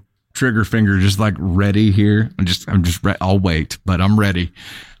Brozo trigger finger just like ready here. I'll wait, but I'm ready.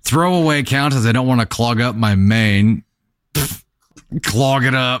 Throwaway count as I don't want to clog up my main. Clog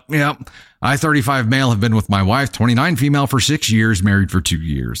it up. Yep. I, 35 male, have been with my wife, 29 female, for 6 years, married for 2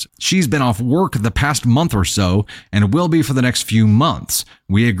 years. She's been off work the past month or so and will be for the next few months.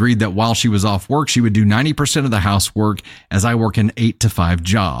 We agreed that while she was off work, she would do 90% of the housework as I work an 8 to 5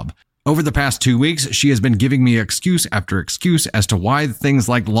 job. Over the past 2 weeks, she has been giving me excuse after excuse as to why things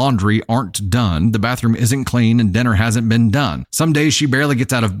like laundry aren't done, the bathroom isn't clean, and dinner hasn't been done. Some days she barely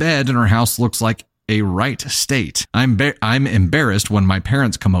gets out of bed and her house looks like a right state. I'm embarrassed when my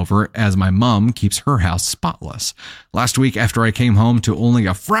parents come over, as my mom keeps her house spotless. Last week, after I came home to only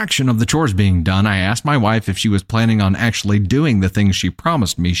a fraction of the chores being done, I asked my wife if she was planning on actually doing the things she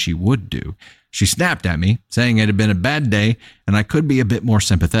promised me she would do. She snapped at me, saying it had been a bad day and I could be a bit more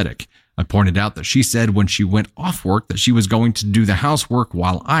sympathetic. I pointed out that she said when she went off work that she was going to do the housework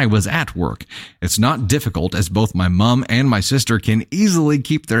while I was at work. It's not difficult, as both my mom and my sister can easily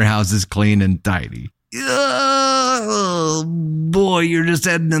keep their houses clean and tidy. Oh, boy, you're just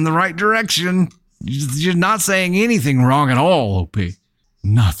heading in the right direction. You're not saying anything wrong at all, OP.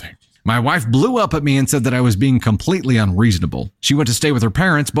 Nothing. My wife blew up at me and said that I was being completely unreasonable. She went to stay with her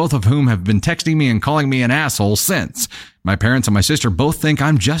parents, both of whom have been texting me and calling me an asshole since. My parents and my sister both think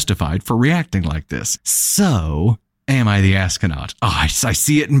I'm justified for reacting like this. So, am I the astronaut? Oh, I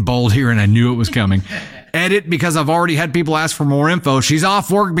see it in bold here and I knew it was coming. Edit, because I've already had people ask for more info. She's off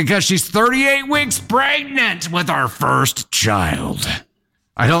work because she's 38 weeks pregnant with our first child.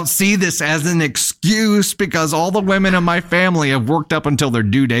 I don't see this as an excuse because all the women in my family have worked up until their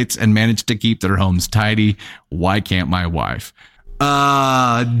due dates and managed to keep their homes tidy. Why can't my wife?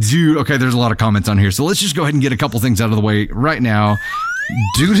 Dude, okay, there's a lot of comments on here, so let's just go ahead and get a couple things out of the way right now.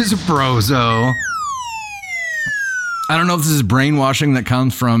 Dude is a brozo. I don't know if this is brainwashing that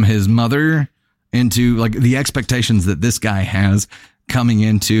comes from his mother into like the expectations that this guy has coming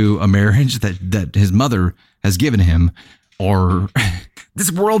into a marriage that his mother has given him, or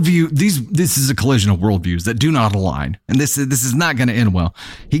this worldview. This is a collision of worldviews that do not align, and this is not going to end well.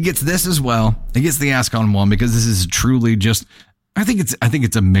 He gets this as well. He gets the ask on one because this is truly just. I think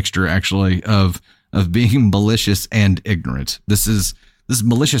it's a mixture actually of being malicious and ignorant. This is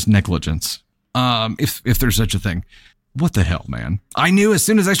malicious negligence. If there's such a thing. What the hell, man? I knew as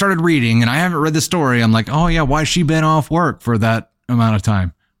soon as I started reading, and I haven't read the story, I'm like, oh yeah, why's she been off work for that amount of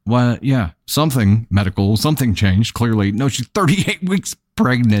time? Well, yeah, something changed, clearly. No, she's 38 weeks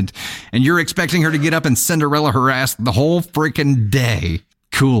pregnant, and you're expecting her to get up and Cinderella her ass the whole freaking day.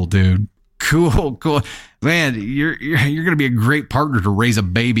 Cool, dude. Cool. Man, you're going to be a great partner to raise a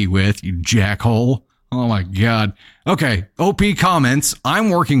baby with, you jackhole. Oh my God. Okay. OP comments. I'm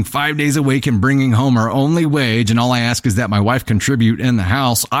working 5 days a week and bringing home our only wage. And all I ask is that my wife contribute in the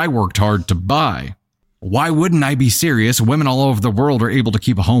house I worked hard to buy. Why wouldn't I be serious? Women all over the world are able to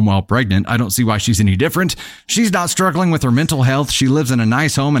keep a home while pregnant. I don't see why she's any different. She's not struggling with her mental health. She lives in a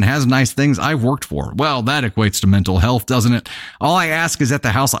nice home and has nice things I've worked for. Well, that equates to mental health, doesn't it? All I ask is that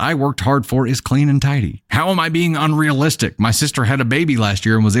the house I worked hard for is clean and tidy. How am I being unrealistic? My sister had a baby last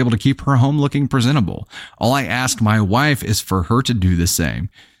year and was able to keep her home looking presentable. All I ask my wife is for her to do the same.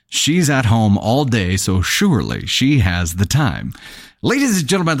 She's at home all day, so surely she has the time. Ladies and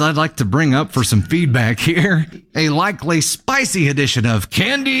gentlemen, I'd like to bring up for some feedback here a likely spicy edition of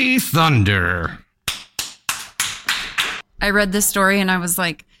Candy Thunder. I read this story and I was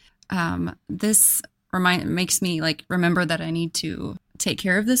like, this makes me like remember that I need to take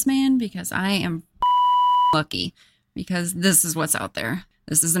care of this man because I am lucky because this is what's out there.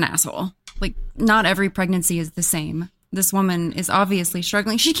 This is an asshole. Like, not every pregnancy is the same. This woman is obviously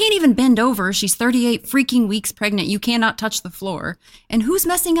struggling. She can't even bend over. She's 38 freaking weeks pregnant. You cannot touch the floor. And who's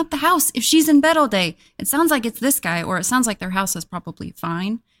messing up the house if she's in bed all day? It sounds like it's this guy, or it sounds like their house is probably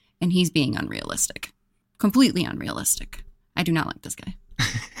fine, and he's being unrealistic. Completely unrealistic. I do not like this guy.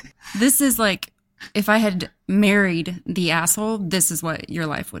 This is like, if I had married the asshole, this is what your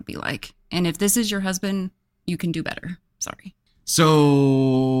life would be like. And if this is your husband, you can do better. Sorry.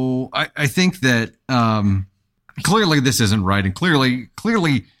 So I think that clearly this isn't right, and clearly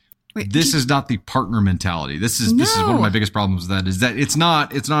this is not the partner mentality. This is one of my biggest problems with that, is that it's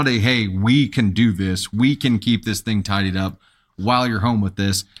not a, hey, we can do this, we can keep this thing tidied up while you're home with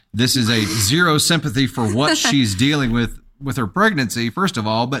this. This is a zero sympathy for what she's dealing with her pregnancy, first of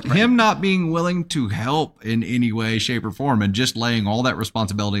all, but him not being willing to help in any way, shape, or form, and just laying all that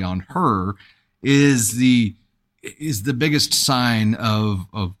responsibility on her is the biggest sign of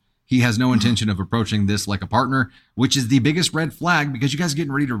he has no intention of approaching this like a partner, which is the biggest red flag, because you guys are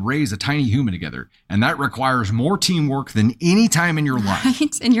getting ready to raise a tiny human together. And that requires more teamwork than any time in your life.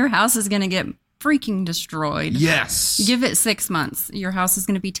 Right? And your house is going to get freaking destroyed. Yes. Give it 6 months. Your house is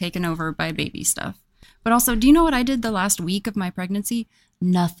going to be taken over by baby stuff. But also, do you know what I did the last week of my pregnancy?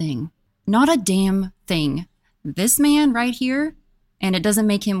 Nothing. Not a damn thing. This man right here, and it doesn't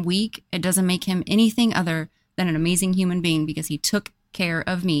make him weak. It doesn't make him anything other than an amazing human being, because he took care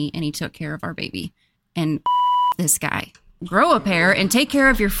of me and he took care of our baby. And this guy, grow a pair and take care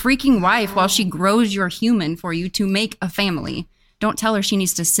of your freaking wife while she grows your human for you to make a family. Don't tell her she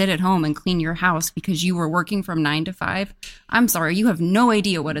needs to sit at home and clean your house because you were working from 9 to 5. I'm sorry, you have no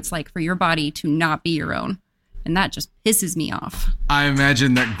idea what it's like for your body to not be your own. And that just pisses me off. I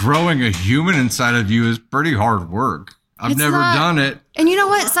imagine that growing a human inside of you is pretty hard work. I've never done it. And you know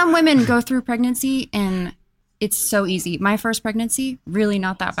what? Some women go through pregnancy and it's so easy. My first pregnancy, really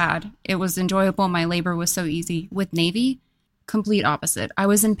not that bad. It was enjoyable. My labor was so easy. With Navy, complete opposite. I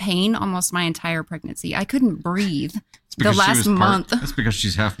was in pain almost my entire pregnancy. I couldn't breathe. The last month. That's because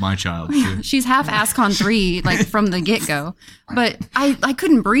she's half my child, too. She's half ASCON 3, like from the get-go. But I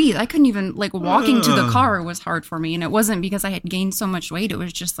couldn't breathe. I couldn't even, like, walking to the car was hard for me. And it wasn't because I had gained so much weight. It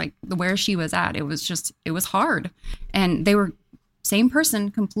was just like where she was at. It was hard. And they were same person,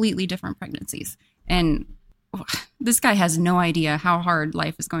 completely different pregnancies. And this guy has no idea how hard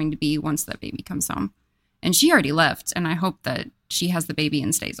life is going to be once that baby comes home. And she already left. And I hope that she has the baby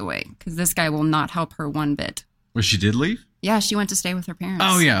and stays away, because this guy will not help her one bit. Well, she did leave? Yeah, she went to stay with her parents.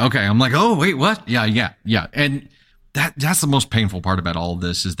 Oh, yeah. Okay. I'm like, oh, wait, what? Yeah. And that's the most painful part about all of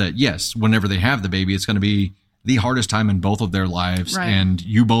this, is that, yes, whenever they have the baby, it's going to be the hardest time in both of their lives. Right. And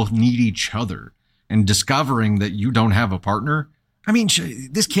you both need each other. And discovering that you don't have a partner, I mean,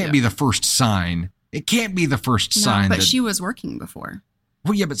 this can't be the first sign. It can't be the first sign. But she was working before.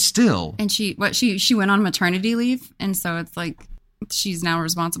 Well, yeah, but still. And she went on maternity leave. And so it's like she's now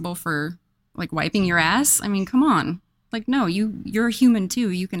responsible for, like, wiping your ass. I mean, come on. Like, no, you're a human too.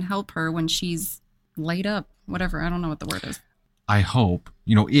 You can help her when she's laid up, whatever. I don't know what the word is. I hope,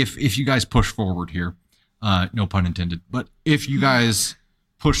 if you guys push forward here, no pun intended, but if you guys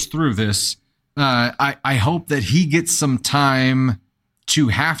push through this, I hope that he gets some time to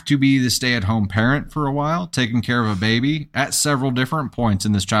have to be the stay-at-home parent for a while, taking care of a baby at several different points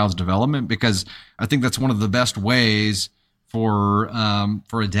in this child's development, because I think that's one of the best ways for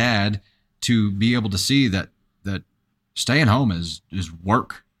a dad to be able to see that staying home is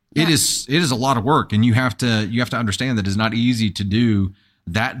work. Yeah. It is a lot of work, and you have to understand that it's not easy to do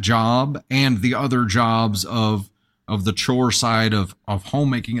that job and the other jobs of the chore side of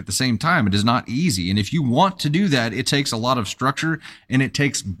homemaking at the same time. It is not easy. And if you want to do that, it takes a lot of structure, and it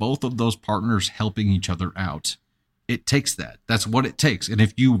takes both of those partners helping each other out. It takes that. That's what it takes. And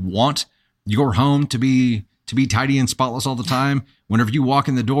if you want your home to be tidy and spotless all the time, whenever you walk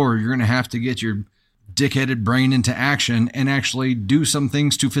in the door, you're going to have to get your dickheaded brain into action and actually do some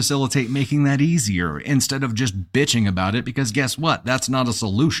things to facilitate making that easier, instead of just bitching about it, because guess what? That's not a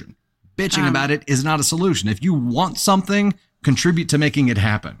solution. Bitching about it is not a solution. If you want something, contribute to making it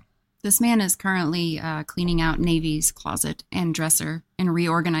happen. This man is currently cleaning out Navy's closet and dresser and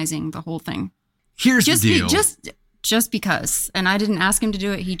reorganizing the whole thing. Here's the deal. Just because. And I didn't ask him to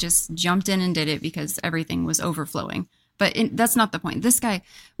do it. He just jumped in and did it because everything was overflowing. But that's not the point. This guy,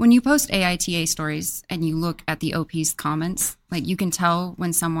 when you post AITA stories and you look at the OP's comments, like you can tell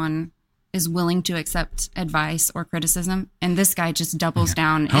when someone is willing to accept advice or criticism. And this guy just doubles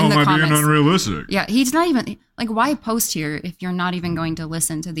down How in the am I comments. being unrealistic? Yeah, he's not even like, why post here if you're not even going to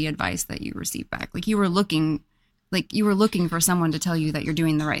listen to the advice that you receive back? Like you were looking for someone to tell you that you're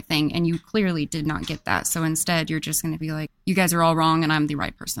doing the right thing, and you clearly did not get that. So instead, you're just going to be like, you guys are all wrong and I'm the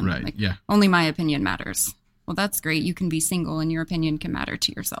right person. Right, Like, yeah. only my opinion matters. Well, that's great. You can be single and your opinion can matter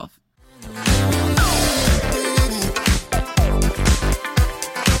to yourself.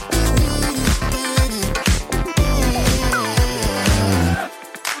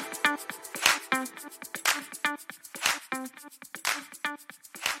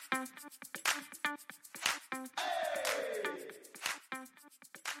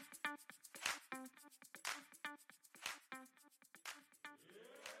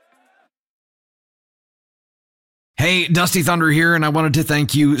 Hey, Dusty Thunder here, and I wanted to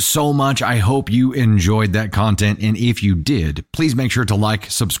thank you so much. I hope you enjoyed that content, and if you did, please make sure to like,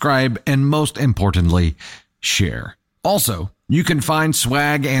 subscribe, and most importantly, share. Also, you can find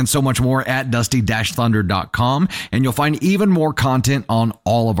swag and so much more at dusty-thunder.com, and you'll find even more content on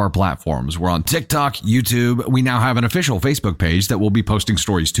all of our platforms. We're on TikTok, YouTube. We now have an official Facebook page that we'll be posting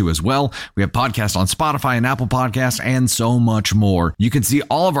stories to as well. We have podcasts on Spotify and Apple Podcasts and so much more. You can see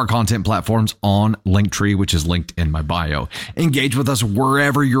all of our content platforms on Linktree, which is linked in my bio. Engage with us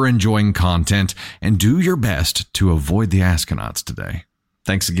wherever you're enjoying content and do your best to avoid the Askonauts today.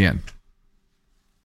 Thanks again.